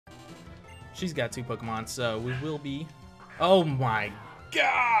She's got 2 Pokemon, so we will be... Oh my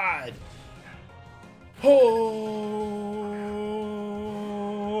god! Oh!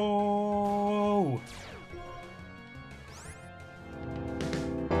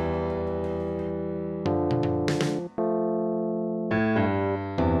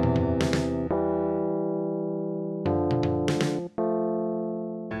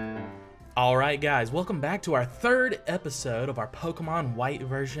 Alright guys, welcome back to our 3rd episode of our Pokemon White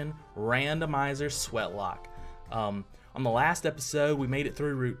version Randomizer Sweatlocke. On the last episode, we made it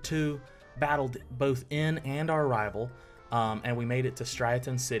through Route 2, battled both in and our rival, and we made it to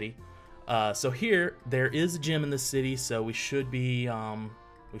Striaton City. So here, there is a gym in the city, so we should be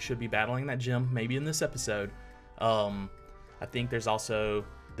battling that gym, maybe in this episode. I think there's also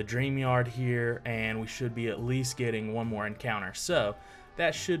the Dream Yard here, and we should be at least getting one more encounter. So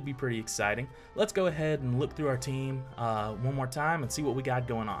that should be pretty exciting. Let's go ahead and look through our team one more time and see what we got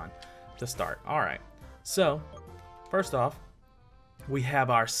going on to start. Alright, so first off, we have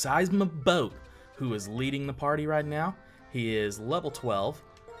our Seisma Boat, who is leading the party right now. He is level 12.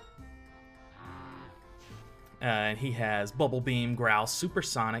 And he has Bubble Beam, Growl,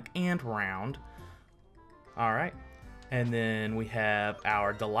 Supersonic, and Round. Alright, and then we have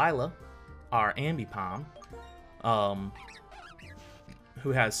our Delilah, our Ambipom, who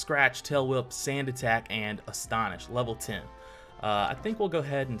has Scratch, Tail Whip, Sand Attack, and Astonish, level 10. I think we'll go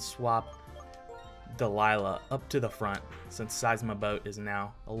ahead and swap Delilah up to the front since Seisma Boat is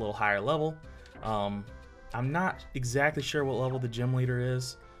now a little higher level. I'm not exactly sure what level the gym leader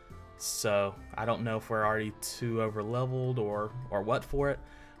is, so I don't know if we're already too over leveled or what for it,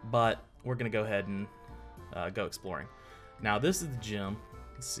 but we're gonna go ahead and go exploring. Now this is the gym.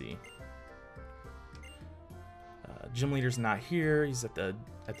 Let's see. Gym leader's not here. He's at the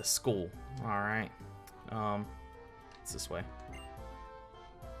school. All right. It's this way.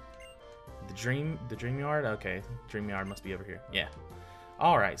 The dream yard. Okay, dream yard must be over here. Yeah.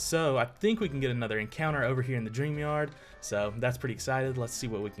 All right. So I think we can get another encounter over here in the dream yard. So that's pretty excited. Let's see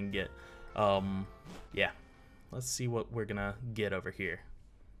what we can get. Yeah. Let's see what we're gonna get over here.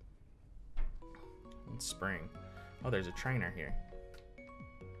 It's spring. Oh, there's a trainer here.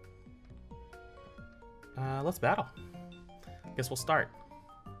 Let's battle. Guess we'll start.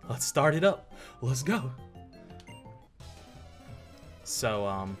 Let's start it up. Let's go.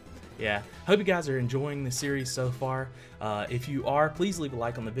 So, yeah. Hope you guys are enjoying the series so far. If you are, please leave a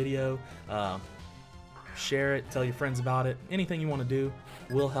like on the video. Share it. Tell your friends about it. Anything you want to do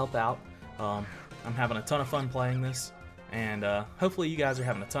will help out. I'm having a ton of fun playing this, and hopefully you guys are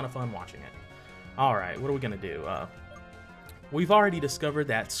having a ton of fun watching it. Alright, what are we going to do? We've already discovered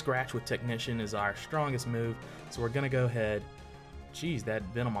that Scratch with Technician is our strongest move, so we're going to go ahead. Jeez, that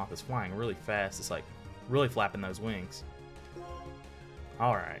Venomoth is flying really fast. It's like really flapping those wings.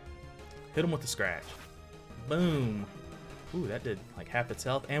 Alright. Hit him with the Scratch. Boom. Ooh, that did like half its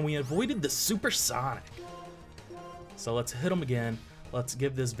health, and we avoided the Supersonic. So let's hit him again. Let's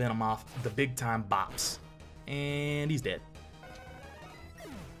give this Venomoth the big time bops. And he's dead.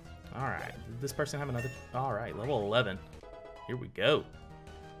 Alright, did this person have another? Alright, level 11. Here we go.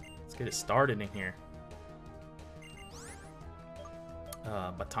 Let's get it started in here.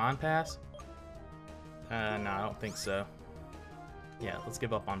 Baton Pass? No, I don't think so. Yeah, let's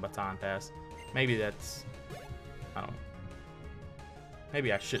give up on Baton Pass. Maybe that's... I don't know.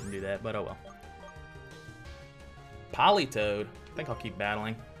 Maybe I shouldn't do that, but oh well. Politoed? I think I'll keep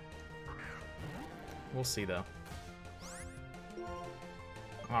battling. We'll see, though.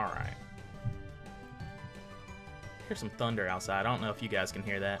 Alright. Here's some thunder outside. I don't know if you guys can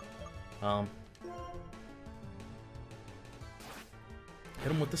hear that.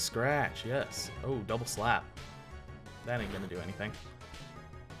 Hit him with the Scratch, yes. Oh, double slap. That ain't gonna do anything.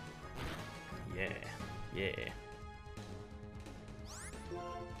 Yeah, yeah.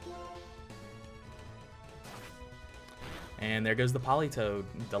 And there goes the Politoed.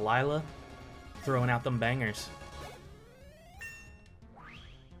 Delilah throwing out them bangers.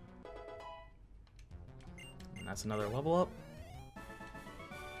 That's another level up.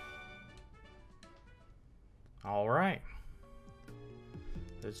 Alright.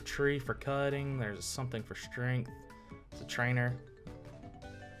 There's a tree for cutting. There's something for strength. It's a trainer.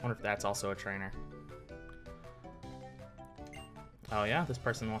 I wonder if that's also a trainer. Oh yeah, this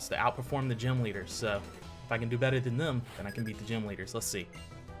person wants to outperform the gym leaders. So if I can do better than them, then I can beat the gym leaders. Let's see.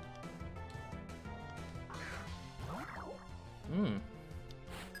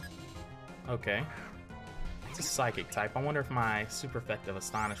 Okay. It's a psychic type. I wonder if my super effective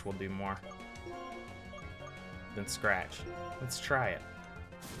Astonish will do more than Scratch. Let's try it.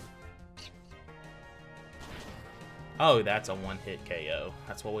 Oh, that's a one-hit KO.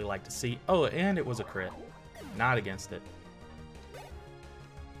 That's what we like to see. Oh, and it was a crit. Not against it.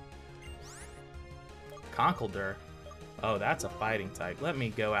 Conkeldurr. Oh, that's a fighting type. Let me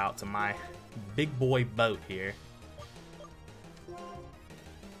go out to my big boy boat here.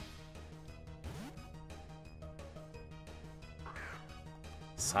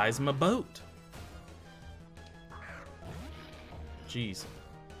 Size of my boat. Jeez.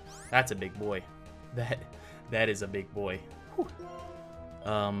 That's a big boy. That is a big boy. Whew.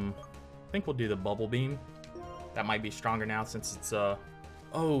 I think we'll do the bubble beam. That might be stronger now since it's oh,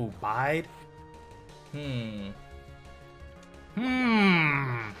 bide.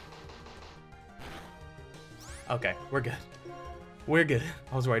 Okay, we're good. We're good.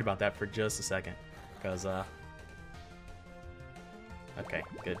 I was worried about that for just a second, because okay,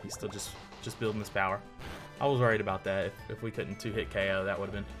 good. He's still just building his power. I was worried about that. If we couldn't two-hit KO, that would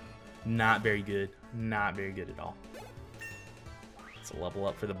have been not very good. Not very good at all. It's a level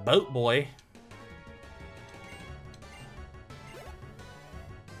up for the boat boy.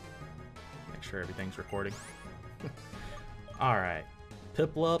 Make sure everything's recording. Alright.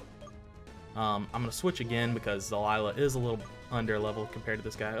 Piplup. I'm going to switch again because Delilah is a little under level compared to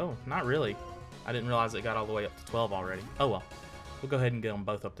this guy. Oh, not really. I didn't realize it got all the way up to 12 already. Oh well. We'll go ahead and get them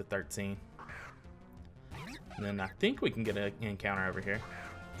both up to 13. And then I think we can get an encounter over here.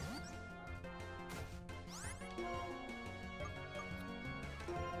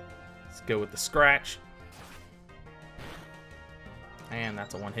 Let's go with the scratch. And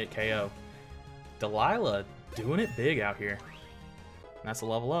that's a one-hit KO. Delilah doing it big out here. And that's a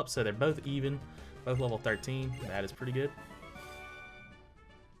level up, so they're both even. Both level 13. That is pretty good.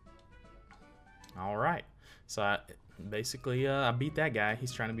 Alright. So I beat that guy.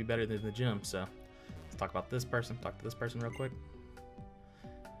 He's trying to be better than the gym, so let's talk about this person. Talk to this person real quick.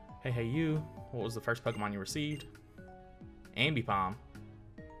 Hey you. What was the first Pokemon you received? Ambipom.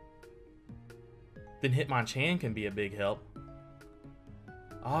 Then Hitmonchan can be a big help.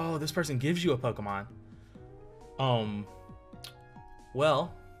 Oh, this person gives you a Pokemon.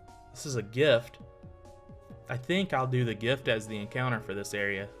 Well, this is a gift. I think I'll do the gift as the encounter for this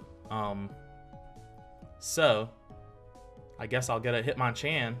area. So I guess I'll get a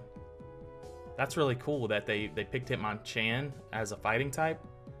Hitmonchan. That's really cool that they picked Hitmonchan as a fighting type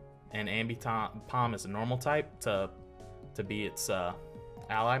and Ambipom as a normal type to be its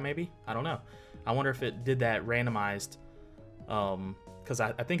ally, maybe? I don't know. I wonder if it did that randomized, because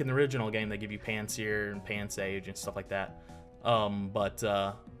I think in the original game they give you Pansear and Pansage and stuff like that. But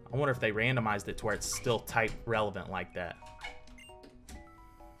I wonder if they randomized it to where it's still type relevant like that.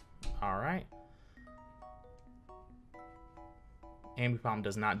 Alright. Ambipom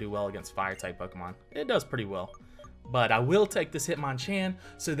does not do well against fire-type Pokemon. It does pretty well. But I will take this Hitmonchan,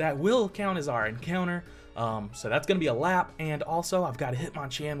 so that will count as our encounter. So that's going to be a lap, and also I've got a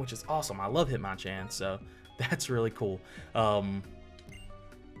Hitmonchan, which is awesome. I love Hitmonchan, so that's really cool.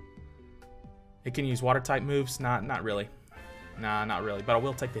 It can use water-type moves. Not really. Nah, not really. But I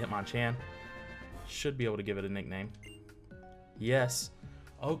will take the Hitmonchan. Should be able to give it a nickname. Yes.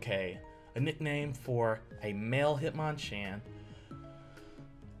 Okay. A nickname for a male Hitmonchan.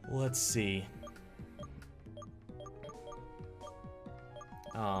 Let's see.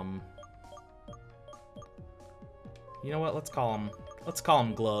 You know what? Let's call him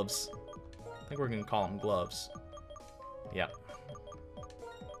Gloves. I think we're gonna call him Gloves. Yep.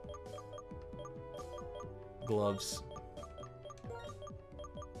 Gloves.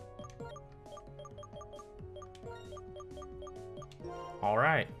 All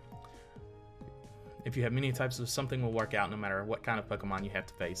right. If you have many types of something will work out no matter what kind of Pokemon you have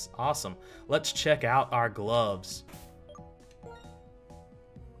to face. Awesome. Let's check out our Gloves.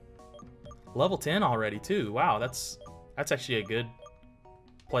 Level 10 already too. Wow, that's actually a good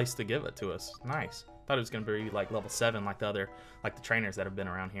place to give it to us. Nice. Thought it was gonna be like level 7 like the trainers that have been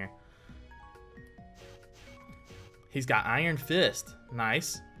around here. He's got Iron Fist.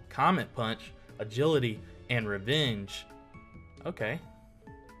 Nice. Comet Punch, Agility, and Revenge. Okay.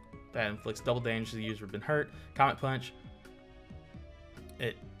 That inflicts double damage to the user who's been hurt. Comet Punch.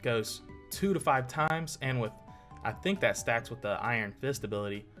 It goes 2 to 5 times, and I think that stacks with the Iron Fist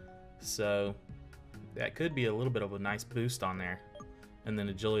ability. So that could be a little bit of a nice boost on there. And then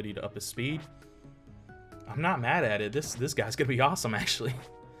agility to up his speed. I'm not mad at it. This guy's gonna be awesome actually.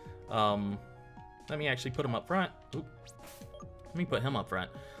 Let me actually put him up front. Oop. Let me put him up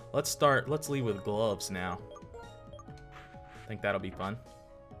front. Let's lead with Gloves now. I think that'll be fun.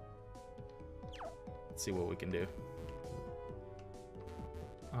 Let's see what we can do.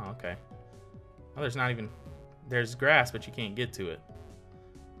 Oh, okay. Oh, there's grass, but you can't get to it.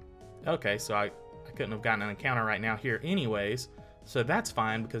 Okay, so I I couldn't have gotten an encounter right now here anyways. So that's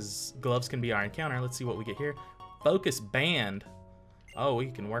fine because gloves can be our encounter. Let's see what we get here. Focus band. Oh, we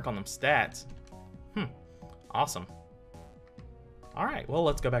can work on them stats. Awesome. All right, well,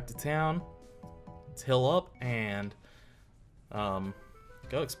 let's go back to town. Let's heal up and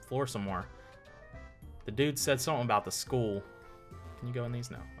go explore some more. The dude said something about the school. Can you go in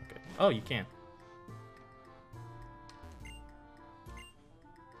these? No. Okay. Oh, you can.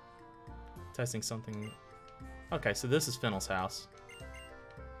 Testing something. Okay, so this is Fennel's house.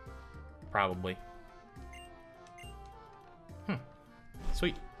 Probably.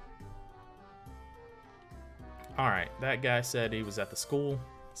 Sweet. Alright, that guy said he was at the school,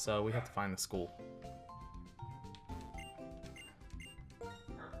 so we have to find the school.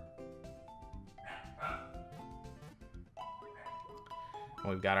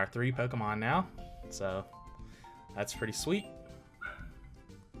 We've got our 3 Pokemon now, so that's pretty sweet.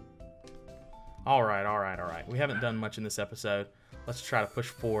 Alright. We haven't done much in this episode. Let's try to push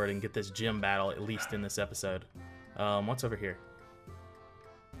forward and get this gym battle at least in this episode. What's over here?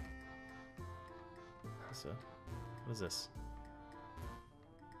 What is this?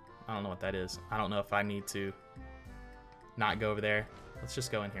 I don't know what that is. I don't know if I need to not go over there. Let's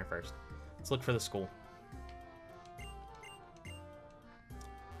just go in here first. Let's look for the school.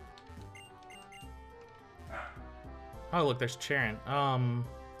 Oh, look, there's Charon.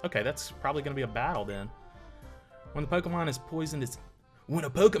 Okay, that's probably gonna be a battle then. When a Pokemon is poisoned, its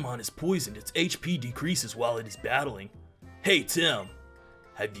HP decreases while it is battling. Hey, Tim,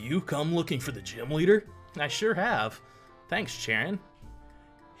 have you come looking for the gym leader? I sure have. Thanks, Charon.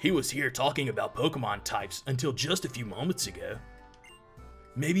 He was here talking about Pokemon types until just a few moments ago.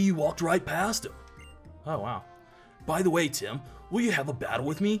 Maybe you walked right past him. Oh, wow. By the way, Tim, will you have a battle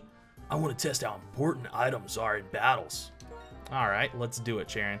with me? I want to test how important items are in battles. Alright, let's do it,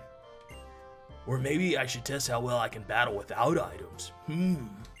 Charon. Or maybe I should test how well I can battle without items.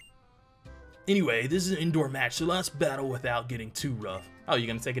 Anyway, this is an indoor match, so let's battle without getting too rough. Oh, you're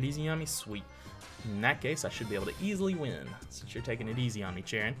gonna take it easy on me? Sweet. In that case, I should be able to easily win, since you're taking it easy on me,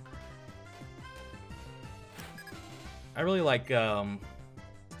 Charon. I really like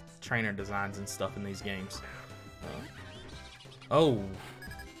trainer designs and stuff in these games. Oh,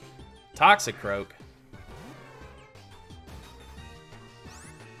 Toxicroak.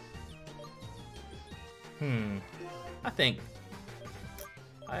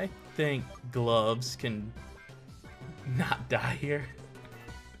 I think gloves can not die here.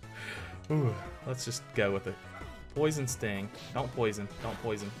 Ooh, let's just go with it. Poison Sting. Don't poison. Don't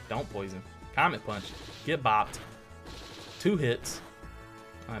poison. Don't poison. Comet Punch. Get bopped. 2 hits.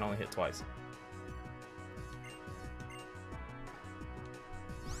 I'd only hit twice.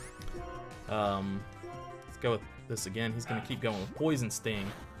 Let's go with this again. He's gonna keep going with Poison Sting.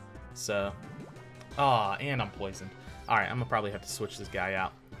 So, and I'm poisoned. Alright, I'm gonna probably have to switch this guy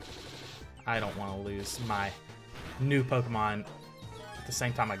out. I don't want to lose my new Pokemon at the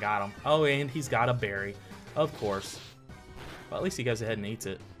same time I got him. Oh, and he's got a berry. Of course. Well, at least he goes ahead and eats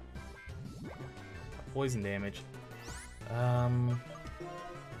it. Poison damage. Yeah, I'm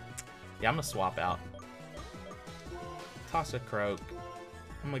gonna swap out. Toxicroak.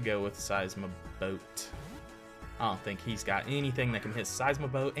 I'm gonna go with Seismoboat. I don't think he's got anything that can hit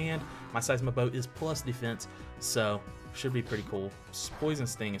Seismoboat, and my Seismoboat is plus defense, so should be pretty cool. Poison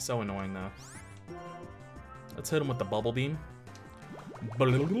Sting is so annoying though. Let's hit him with the Bubble Beam.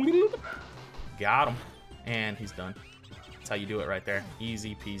 Got him. And he's done. That's how you do it right there.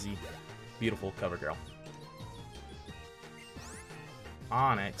 Easy peasy. Beautiful cover girl.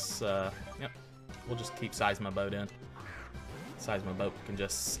 Onyx, yep. We'll just keep Seismoboat in. Seismoboat can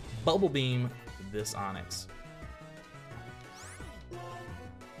just Bubble Beam this Onyx.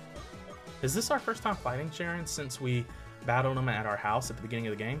 Is this our first time fighting Charon since we battled him at our house at the beginning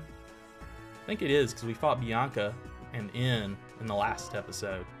of the game? I think it is, because we fought Bianca and in the last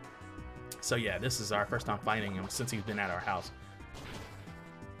episode. So yeah, this is our first time fighting him since he's been at our house.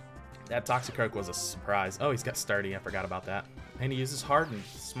 That Toxicroak was a surprise. Oh, he's got Sturdy. I forgot about that. And he uses Harden.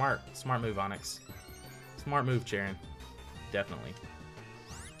 Smart move, Onyx. Smart move, Charon. Definitely.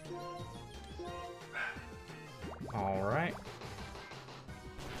 All right.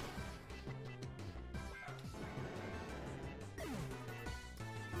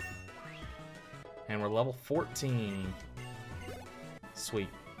 And we're level 14. Sweet.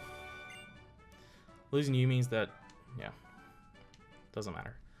 Losing you means that, yeah, doesn't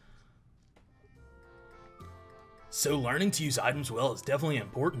matter. So learning to use items well is definitely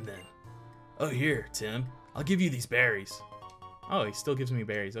important then. Oh, here, Tim. I'll give you these berries. Oh, he still gives me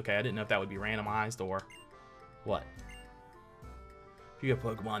berries. Okay, I didn't know if that would be randomized or what. If you have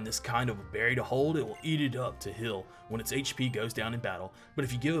Pokemon this kind of a berry to hold, it will eat it up to heal when its HP goes down in battle. But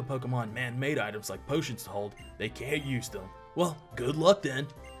if you give a Pokemon man-made items like potions to hold, they can't use them. Well, good luck then.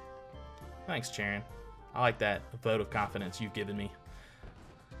 Thanks, Charon. I like that vote of confidence you've given me.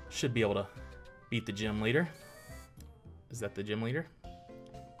 Should be able to beat the gym leader. Is that the gym leader?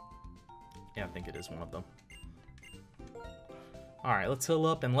 Yeah, I think it is one of them. Alright, let's heal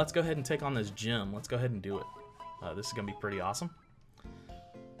up and let's go ahead and take on this gym. Let's go ahead and do it. This is going to be pretty awesome.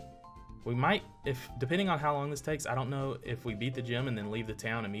 We might, depending on how long this takes, I don't know if we beat the gym and then leave the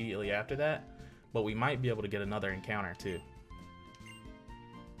town immediately after that, but we might be able to get another encounter too.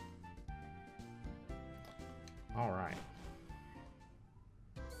 Alright.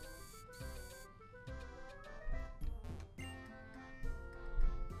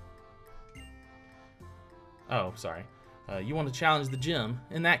 Oh, sorry. You want to challenge the gym.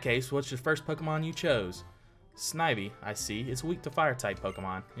 In that case, what's your first Pokemon you chose? Snivy, I see. It's weak to Fire-type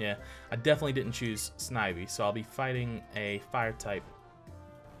Pokemon. Yeah, I definitely didn't choose Snivy, so I'll be fighting a Fire-type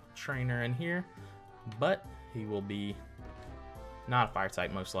trainer in here, but he will be not a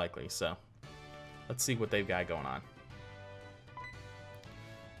Fire-type most likely, so let's see what they've got going on.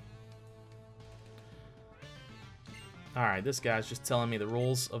 Alright, this guy's just telling me the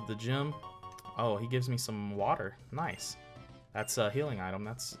rules of the gym. Oh, he gives me some water. Nice. That's a healing item.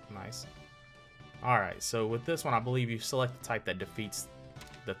 That's nice. Alright, so with this one, I believe you select the type that defeats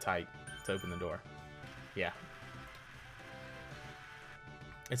the type to open the door. Yeah.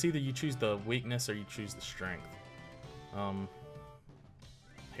 It's either you choose the weakness or you choose the strength.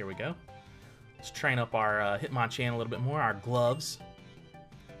 Here we go. Let's train up our Hitmonchan a little bit more. Our gloves.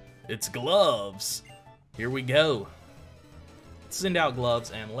 It's gloves! Here we go. Let's send out gloves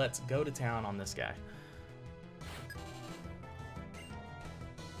and let's go to town on this guy.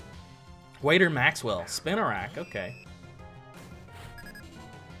 Waiter Maxwell, Spinarak, okay.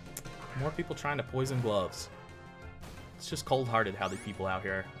 More people trying to poison gloves. It's just cold-hearted how the people out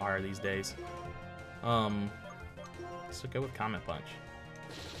here are these days. Let's go with Comet Punch.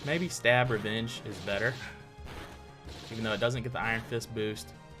 Maybe Stab Revenge is better, even though it doesn't get the Iron Fist boost,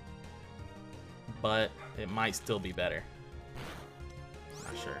 but it might still be better.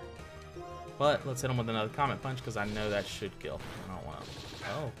 Not sure. But let's hit him with another Comet Punch because I know that should kill. I don't want to.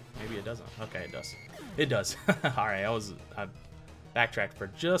 Oh, maybe it doesn't. Okay, it does. It does. Alright, I backtracked for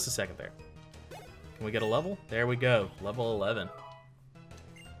just a second there. Can we get a level? There we go. Level 11.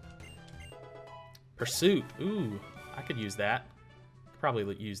 Pursuit. Ooh, I could use that.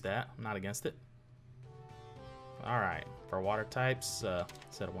 Probably use that. I'm not against it. Alright, for water types,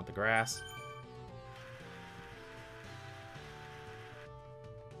 set him with the grass.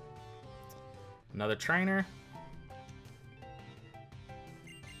 Another trainer.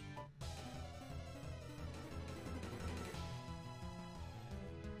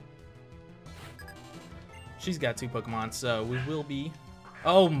 She's got 2 Pokemon, so we will be...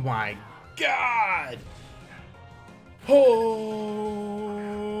 Oh my god! Oh!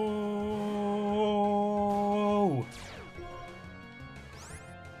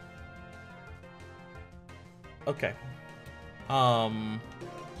 Okay.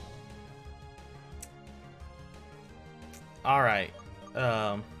 Alright.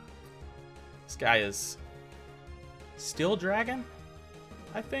 This guy is Steel Dragon,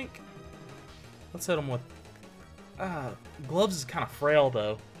 I think. Let's hit him with... Gloves is kind of frail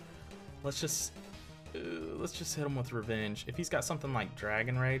though. Let's just hit him with Revenge. If he's got something like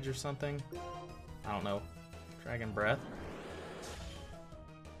Dragon Rage or something, I don't know. Dragon Breath.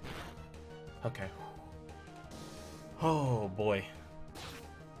 Okay. Oh boy.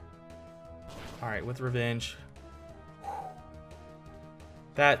 Alright, with Revenge.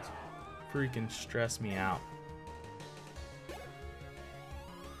 That freaking stressed me out.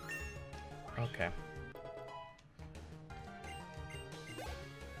 Okay.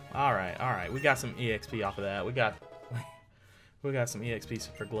 Alright, we got some EXP off of that. We got some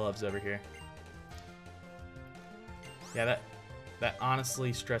EXP for gloves over here. Yeah, that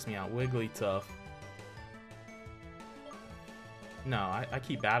honestly stressed me out. Wigglytuff. No, I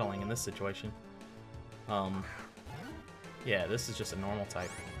keep battling in this situation. Yeah, this is just a normal type.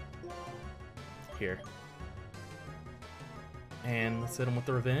 Here. And let's hit him with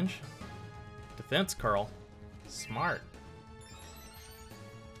the Revenge. Defense Curl. Smart.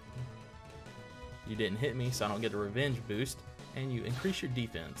 You didn't hit me, so I don't get a Revenge boost. And you increase your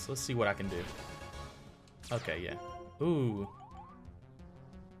defense. Let's see what I can do. Okay, yeah. Ooh.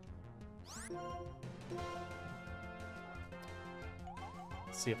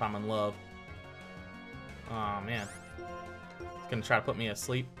 Let's see if I'm in love. Oh, man. It's gonna try to put me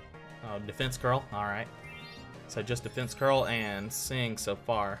asleep. Oh, Defense Curl. Alright. So just defense curl and sing so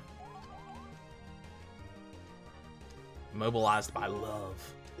far. Mobilized by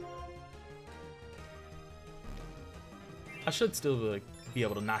love. I should still be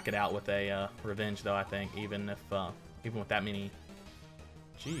able to knock it out with a revenge, though. I think even with that many.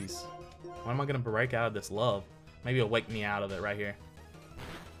 Jeez, when am I gonna break out of this love? Maybe it'll wake me out of it right here.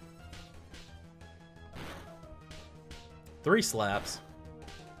 3 slaps,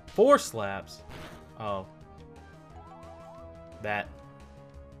 4 slaps. Oh, that.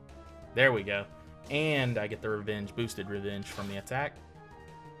 There we go. And I get the revenge, boosted revenge from the attack.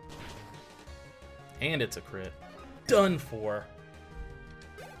 And it's a crit. Done for.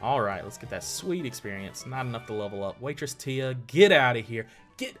 Alright, let's get that sweet experience. Not enough to level up. Waitress Tia, get out of here.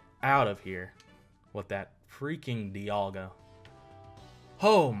 Get out of here with that freaking Dialga.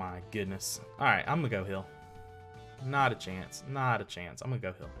 Oh my goodness. Alright, I'm gonna go heal. Not a chance. Not a chance. I'm gonna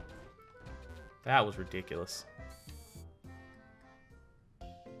go heal. That was ridiculous.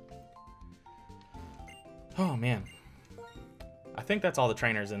 Oh man. I think that's all the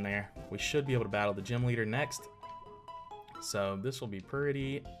trainers in there. We should be able to battle the gym leader next. So this will be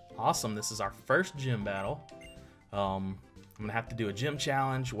pretty awesome. This is our first gym battle. I'm gonna have to do a gym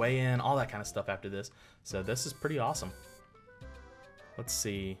challenge, weigh in, all that kind of stuff after this. So this is pretty awesome. Let's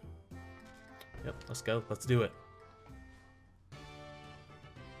see. Yep, let's go. Let's do it.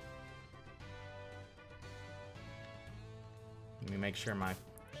 Let me make sure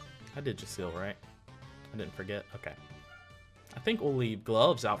I did just seal, right? I didn't forget. Okay. I think we'll leave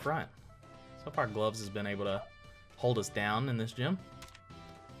Gloves out front. So far, Gloves has been able to hold us down in this gym.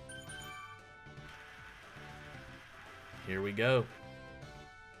 Here we go.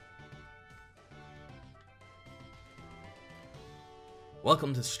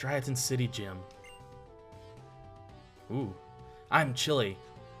 Welcome to Stratton City Gym. Ooh, I'm Chili.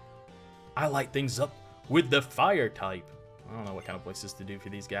 I light things up with the fire type. I don't know what kind of voices to do for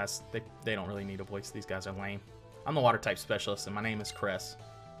these guys. They don't really need a voice. These guys are lame. I'm the water type specialist, and my name is Cress.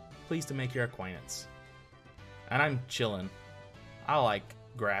 Pleased to make your acquaintance. And I'm chillin'. I like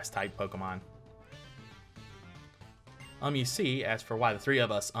grass type Pokemon. You see, as for why the 3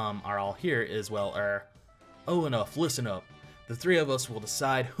 of us are all here is, well, oh, enough, listen up. The 3 of us will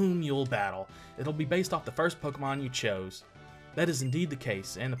decide whom you'll battle. It'll be based off the first Pokemon you chose. That is indeed the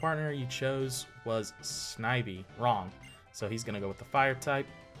case, and the partner you chose was Snivy. Wrong. So he's gonna go with the fire type.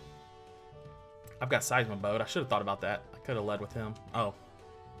 I've got Seismoboat. I should have thought about that. I could have led with him. Oh.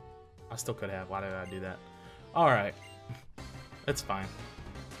 I still could have. Why did I do that? Alright. It's fine.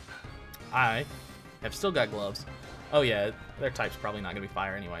 I have still got Gloves. Oh yeah, their type's probably not going to be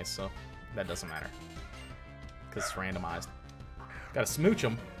fire anyway, so that doesn't matter. Because it's randomized. Gotta smooch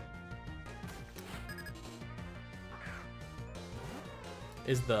them.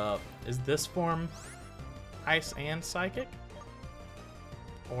 Is this form Ice and Psychic?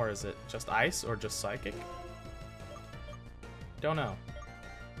 Or is it just Ice or just Psychic? Don't know.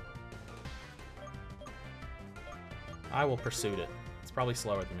 I will pursue it. It's probably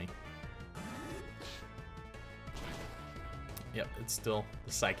slower than me. Yep, it's still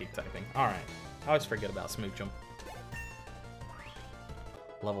the Psychic typing. Alright. I always forget about Smoochum.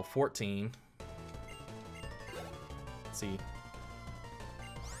 Level 14. Let's see.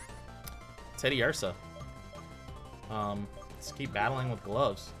 Teddy Ursa. Let's keep battling with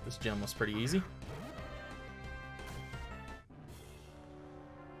Gloves. This gym was pretty easy.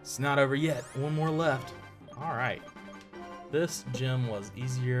 It's not over yet. One more left. Alright. This gym was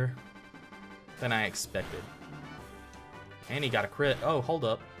easier than I expected. And he got a crit. Oh, hold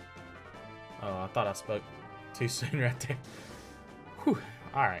up. Oh, I thought I spoke too soon right there. Whew.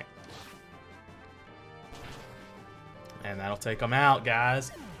 Alright. And that'll take him out,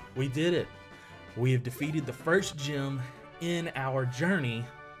 guys. We did it. We have defeated the first gym in our journey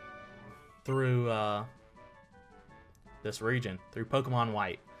through this region, through Pokemon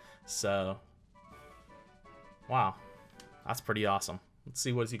White. So, wow. That's pretty awesome. Let's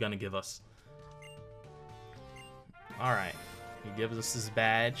see what is he going to give us. Alright. He gives us his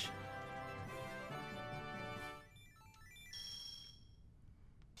badge.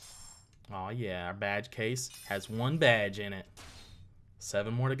 Oh yeah, our badge case has 1 badge in it.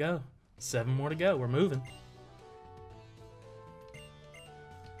 7 more to go. 7 more to go. We're moving.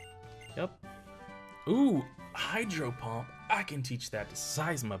 Yep. Ooh, Hydro Pump. I can teach that to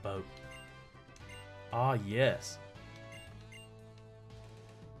Seismoboat. Ah, yes.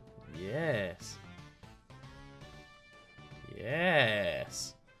 Yes.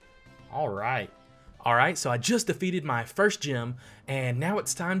 Yes. Alright. Alright, so I just defeated my first gym, and now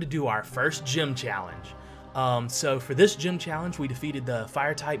it's time to do our first gym challenge. So for this gym challenge, we defeated the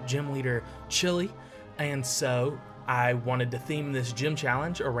Fire-type gym leader, Chili. And so I wanted to theme this gym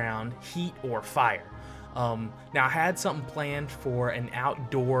challenge around heat or fire. Now I had something planned for an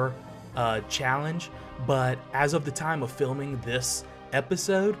outdoor challenge, but as of the time of filming this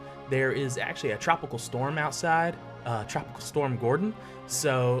episode, there is actually a tropical storm outside, Tropical Storm Gordon.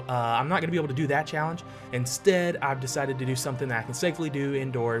 So I'm not gonna be able to do that challenge. Instead, I've decided to do something that I can safely do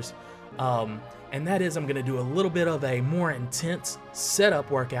indoors. And that is I'm gonna do a little bit of a more intense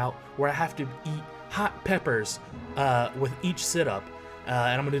setup workout where I have to eat hot peppers with each sit-up. And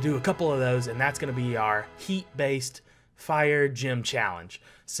I'm gonna do a couple of those, and that's gonna be our heat-based fire gym challenge.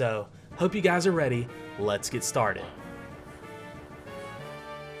 So hope you guys are ready. Let's get started.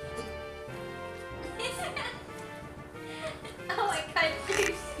 Oh my god,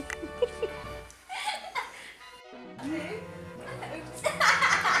 dude.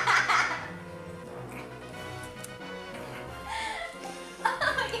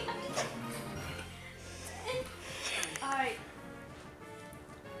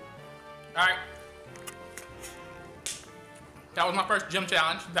 Alright. That was my first gym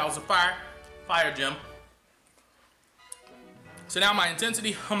challenge. That was a fire gym. So now my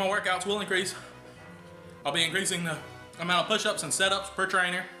intensity on my workouts will increase. I'll be increasing the amount of push-ups and setups per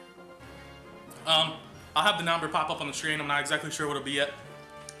trainer. I'll have the number pop up on the screen. I'm not exactly sure what it'll be yet.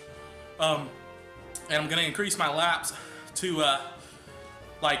 And I'm gonna increase my laps to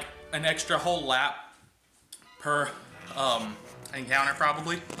like an extra whole lap per encounter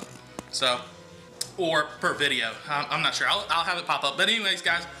probably. So, or per video. I'm not sure. I'll have it pop up. But anyways,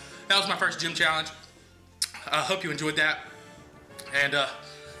 guys, that was my first gym challenge. I hope you enjoyed that. And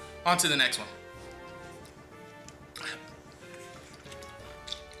on to the next one.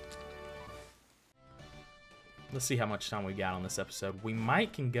 Let's see how much time we got on this episode. We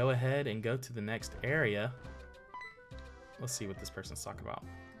might can go ahead and go to the next area. Let's see what this person's talking about.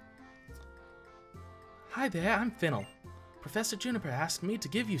 Hi there, I'm Fennel. Professor Juniper asked me to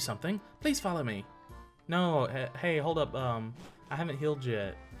give you something. Please follow me. No, hey, hold up. I haven't healed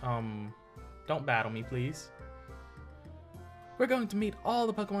yet. Don't battle me, please. We're going to meet all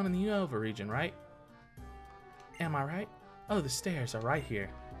the Pokemon in the Unova region, right? Am I right? Oh, the stairs are right here.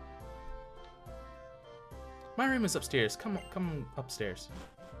 My room is upstairs. Come upstairs.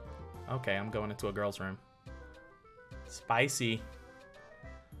 Okay, I'm going into a girl's room. Spicy.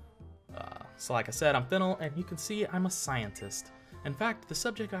 So like I said, I'm Fennel, and you can see I'm a scientist. In fact, the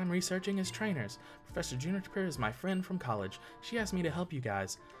subject I'm researching is trainers. Professor Juniper is my friend from college. She asked me to help you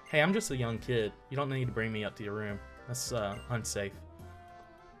guys. Hey, I'm just a young kid. You don't need to bring me up to your room. That's unsafe.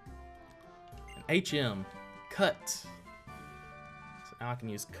 An HM. Cut. So now I can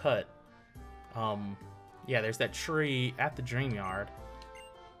use cut. Yeah, there's that tree at the Dream Yard.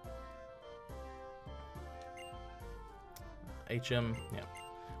 HM, yeah.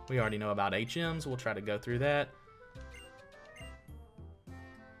 We already know about HMs. We'll try to go through that.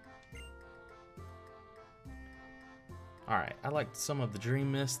 Alright, I liked some of the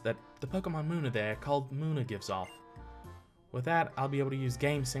Dream Mist that the Pokemon Muna there called Muna gives off. With that, I'll be able to use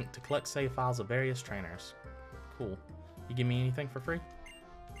GameSync to collect save files of various trainers. Cool. You give me anything for free?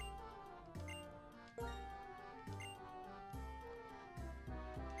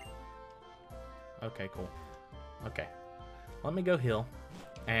 Okay, cool. Okay. Let me go heal.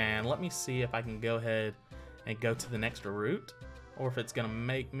 And let me see if I can go ahead and go to the next route, or if it's gonna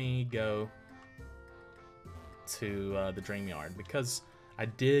make me go to the Dream Yard, because I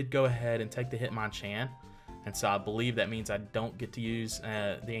did go ahead and take the Hitmonchan, and so I believe that means I don't get to use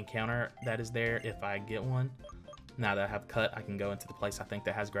the encounter that is there if I get one. Now that I have cut, I can go into the place I think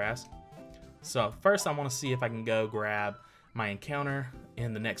that has grass. So first I want to see if I can go grab my encounter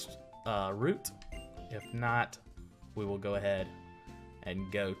in the next route. If not, we will go ahead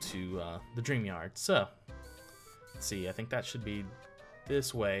and go to the Dream Yard. So, let's see, I think that should be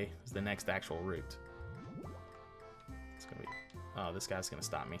this way is the next actual route. It's gonna be, oh, this guy's gonna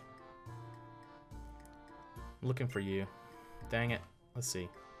stop me. I'm looking for you. Dang it. Let's see.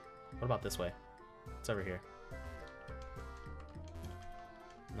 What about this way? It's over here.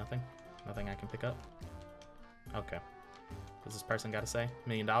 Nothing? Nothing I can pick up? Okay. What's this person gotta say? $1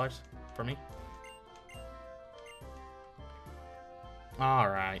 million for me?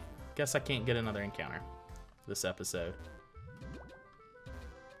 Alright, guess I can't get another encounter this episode.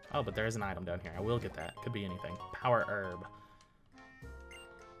 Oh, but there is an item down here. I will get that. Could be anything. Power Herb.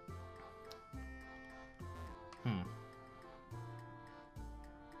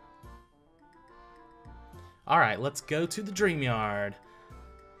 Alright, let's go to the Dream Yard.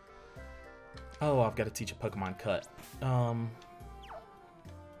 Oh, I've got to teach a Pokemon cut.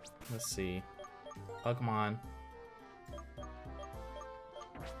 Let's see. Pokemon.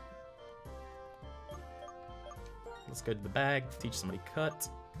 Let's go to the bag, teach somebody cut.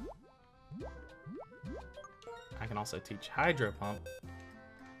 I can also teach Hydro Pump.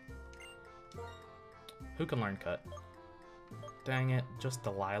 Who can learn cut? Dang it, just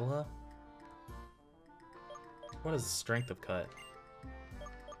Delilah? What is the strength of cut?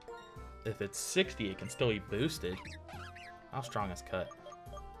 If it's 60, it can still be boosted. How strong is cut?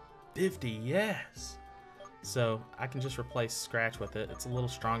 50, yes! So I can just replace Scratch with it. It's a little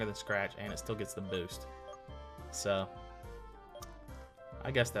stronger than Scratch, and it still gets the boost. So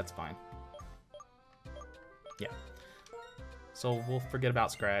I guess that's fine. Yeah. So we'll forget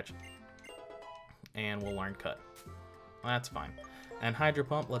about Scratch, and we'll learn cut. That's fine. And Hydro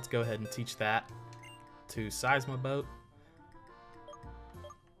Pump, let's go ahead and teach that to Seismoboat.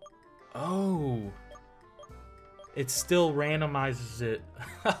 Oh, it still randomizes it.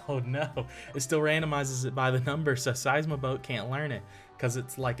 Oh no, it still randomizes it by the number, so Seismoboat can't learn it because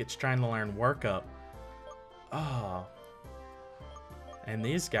it's like it's trying to learn Workup. Oh, and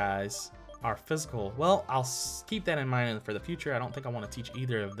these guys are physical. Well, I'll keep that in mind for the future. I don't think I want to teach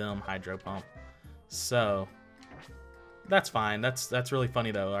either of them Hydro Pump, so that's fine. That's really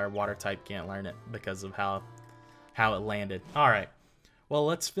funny though. Our water type can't learn it because of how it landed. All right. Well,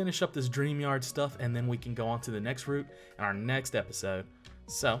 let's finish up this Dream Yard stuff, and then we can go on to the next route in our next episode.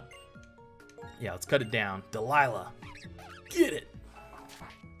 So, yeah, let's cut it down. Delilah, get it!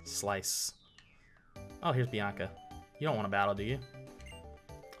 Slice. Oh, here's Bianca. You don't want to battle, do you?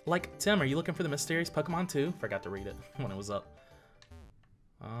 Like, Tim, are you looking for the mysterious Pokemon too? Forgot to read it when it was up.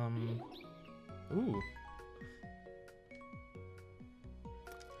 Ooh.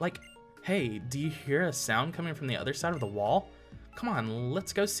 Like, hey, do you hear a sound coming from the other side of the wall? Come on,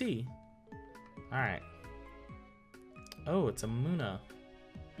 let's go see. Alright. Oh, it's a Muna.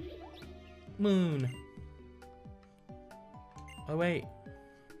 Moon. Oh, wait.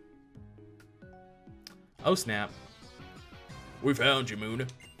 Oh, snap. We found you, Muna.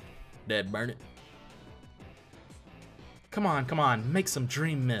 Dead burn it. Come on, make some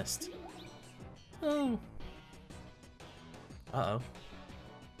Dream Mist. Oh. Uh-oh.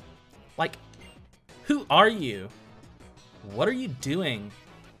 Like, who are you? What are you doing?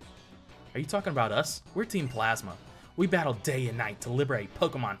 Are you talking about us? We're Team Plasma. We battle day and night to liberate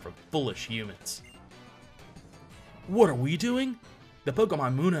Pokemon from foolish humans. What are we doing? The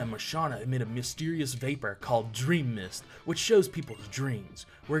Pokemon Muna and Mashana emit a mysterious vapor called Dream Mist, which shows people's dreams.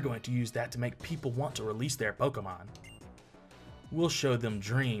 We're going to use that to make people want to release their Pokemon. We'll show them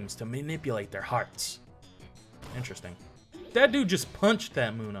dreams to manipulate their hearts. Interesting. That dude just punched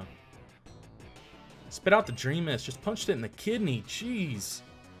that Muna. Spit out the Dream Mist, just punched it in the kidney, jeez.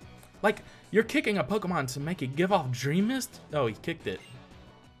 Like, you're kicking a Pokemon to make it give off Dream Mist? Oh, he kicked it.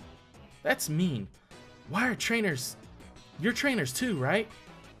 That's mean. Why are trainers... You're trainers too, right?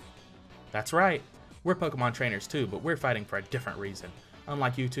 That's right. We're Pokemon trainers too, but we're fighting for a different reason.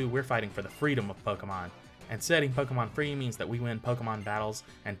 Unlike you two, we're fighting for the freedom of Pokemon. And setting Pokemon free means that we win Pokemon battles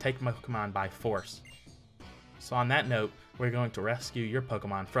and take Pokemon by force. So on that note, we're going to rescue your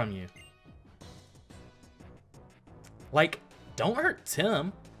Pokemon from you. Like, don't hurt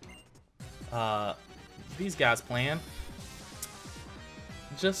Tim. These guys' plan,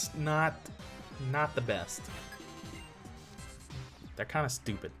 just not the best. They're kind of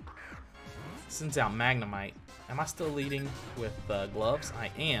stupid. Sends out Magnemite. Am I still leading with gloves?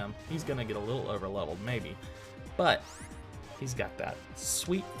 I am. He's gonna get a little over leveled, maybe, but he's got that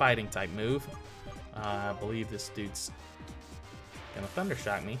sweet fighting type move. I believe this dude's gonna Thunder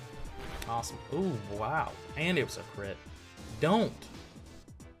Shock me. Awesome. Ooh, wow. And it was a crit. Don't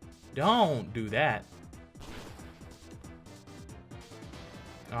do that.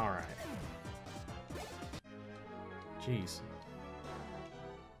 Alright. Jeez.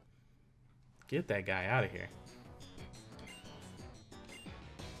 Get that guy out of here.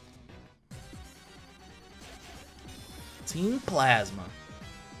 Team Plasma.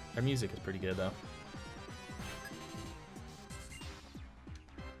 Their music is pretty good though.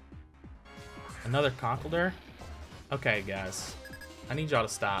 Another Conkeldurr? Okay, guys. I need y'all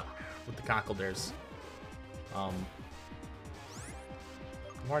to stop with the Conkeldurrs. I've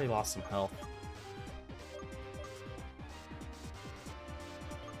already lost some health.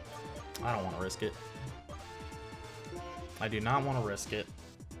 I don't want to risk it. I do not want to risk it.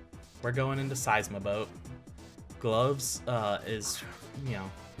 We're going into Seismoboat. Gloves is, you know,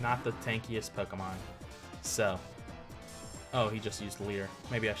 not the tankiest Pokemon. So, oh, he just used Leer.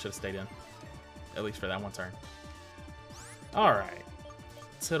 Maybe I should have stayed in. At least for that one turn. Alright.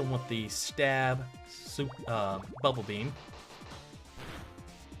 Let's hit him with the Stab Bubble Beam.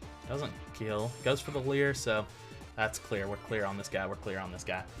 Doesn't kill. Goes for the Leer, so that's clear. We're clear on this guy. We're clear on this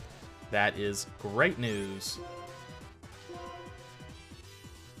guy. That is great news.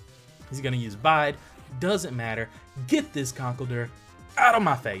 He's gonna use Bide. Doesn't matter. Get this Conkeldurr out of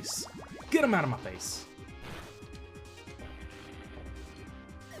my face. Get him out of my face.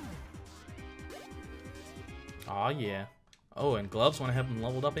 Aw, yeah. Oh, and Gloves want to have him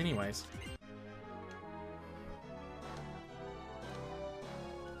leveled up anyways.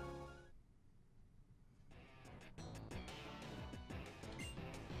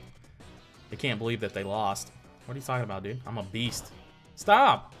 They can't believe that they lost. What are you talking about, dude? I'm a beast.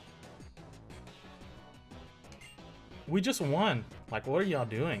 Stop! We just won. Like, what are y'all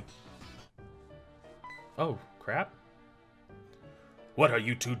doing? Oh, crap. What are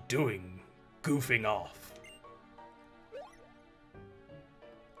you two doing? Goofing off.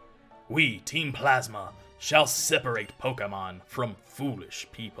 We, Team Plasma, shall separate Pokemon from foolish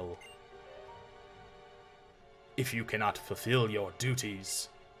people. If you cannot fulfill your duties...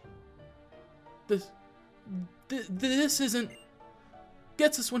 This isn't...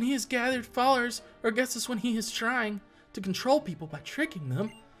 Gets us when he has gathered followers, or gets us when he is trying to control people by tricking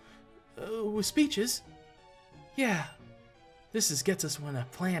them with speeches. Yeah, gets us when a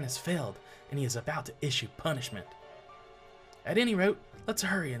plan has failed and he is about to issue punishment. At any rate, let's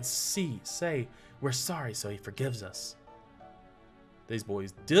hurry and say we're sorry so he forgives us. These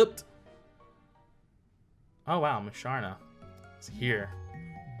boys dipped. Oh wow, Musharna is here.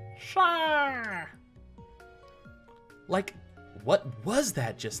 Shar! Like, what was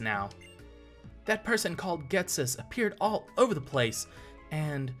that just now? That person called Getsus appeared all over the place,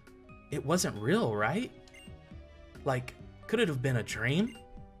 and it wasn't real, right? Like, could it have been a dream?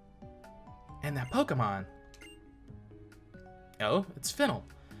 And that Pokemon. Oh, it's Fennel.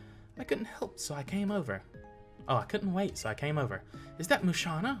 I couldn't help, so I came over. Oh, I couldn't wait, so I came over. Is that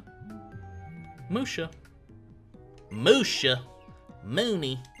Musharna? Musha. Musha.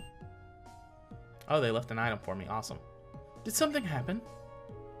 Mooney. Oh, they left an item for me. Awesome. Did something happen?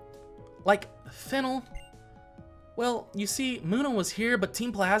 Like, Fennel? Well, you see, Muna was here, but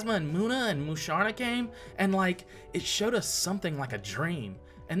Team Plasma and Muna and Musharna came, and, like, it showed us something like a dream.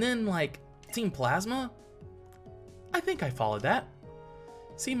 And then, like, Team Plasma? I think I followed that.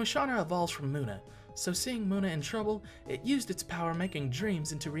 See, Musharna evolves from Muna, so seeing Muna in trouble, it used its power making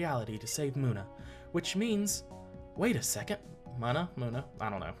dreams into reality to save Muna. Which means... Wait a second. Muna? I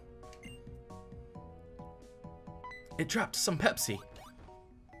don't know. It dropped some Pepsi.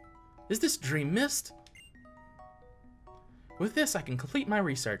 Is this Dream Mist? With this, I can complete my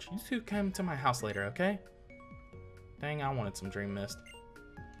research. You two come to my house later, okay? Dang, I wanted some Dream Mist.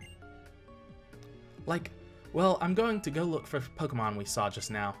 Like, well, I'm going to go look for Pokemon we saw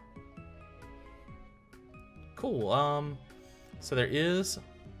just now. Cool, so there is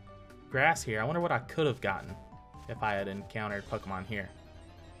grass here. I wonder what I could have gotten if I had encountered Pokemon here.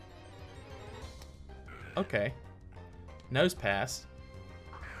 Okay. Nose Pass.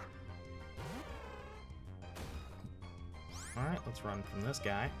 Alright, let's run from this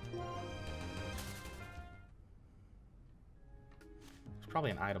guy. There's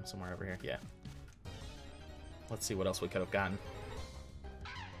probably an item somewhere over here. Yeah. Let's see what else we could have gotten.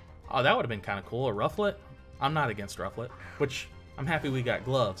 Oh, that would have been kind of cool. A Rufflet? I'm not against Rufflet, which I'm happy we got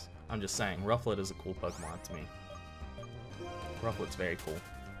Gloves. I'm just saying, Rufflet is a cool Pokemon to me. Rufflet's very cool.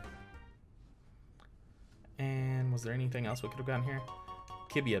 And was there anything else we could have gotten here?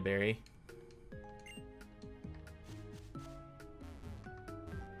 Kibia Berry.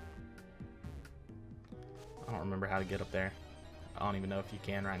 I don't remember how to get up there. I don't even know if you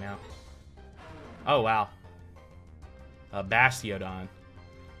can right now. Oh, wow. A Bastiodon.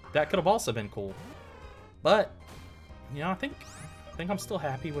 That could have also been cool. But, you know, I think I'm still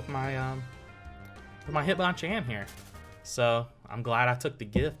happy with my Hitmonchan here. So, I'm glad I took the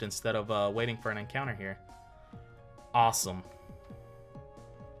gift instead of waiting for an encounter here. Awesome.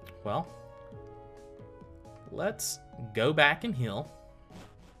 Well, let's go back and heal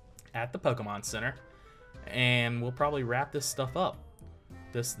at the Pokemon Center, and we'll probably wrap this stuff up,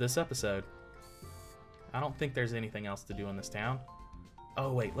 this episode. I don't think there's anything else to do in this town.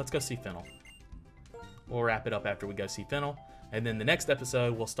 Oh wait, let's go see Fennel. We'll wrap it up after we go see Fennel, and then the next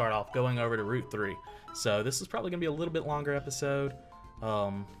episode we'll start off going over to Route 3. So this is probably gonna be a little bit longer episode,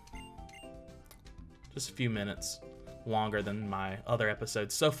 just a few minutes longer than my other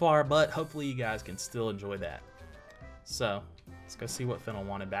episodes so far, but hopefully you guys can still enjoy that. So let's go see what Fennel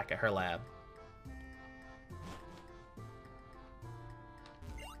wanted back at her lab.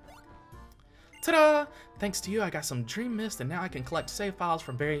 Ta-da! Thanks to you, I got some Dream Mist, and now I can collect save files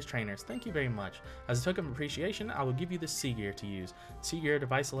from various trainers. Thank you very much. As a token of appreciation, I will give you this Sea-Gear to use. Sea-Gear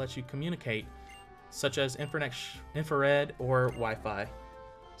device lets you communicate, such as infrared or Wi-Fi.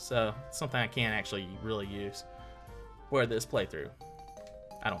 So, it's something I can't actually really use for this playthrough.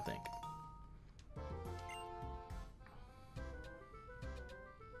 I don't think.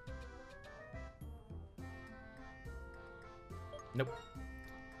 Nope.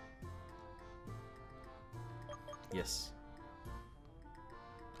 Yes.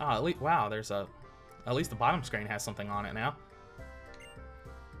 Oh, at least, wow, there's a... At least the bottom screen has something on it now.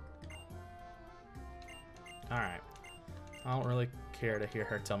 Alright. I don't really care to hear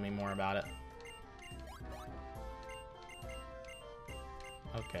her tell me more about it.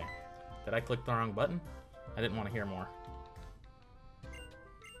 Okay. Did I click the wrong button? I didn't want to hear more.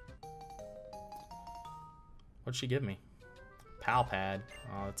 What'd she give me? Pal pad.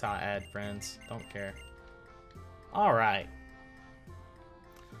 Oh, that's how I add friends. Don't care. Alright.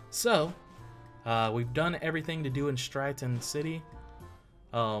 So, we've done everything to do in Stryton City.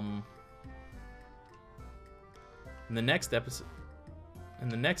 In the next episode,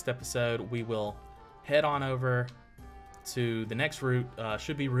 we will head on over to the next route.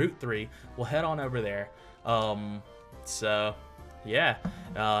 Should be Route 3. We'll head on over there. So, yeah.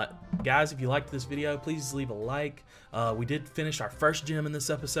 Guys, if you liked this video, please leave a like. We did finish our first gym in this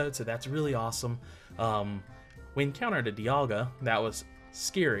episode, so that's really awesome. We encountered a Dialga. That was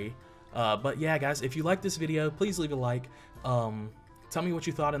scary. But yeah, guys, if you like this video, please leave a like. Tell me what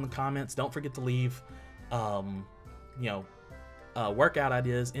you thought in the comments. Don't forget to leave, workout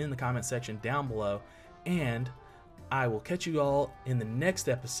ideas in the comment section down below. And I will catch you all in the next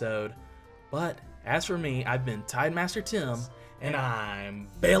episode. But as for me, I've been Tidemaster Tim, and I'm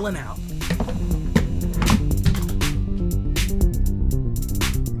bailing out.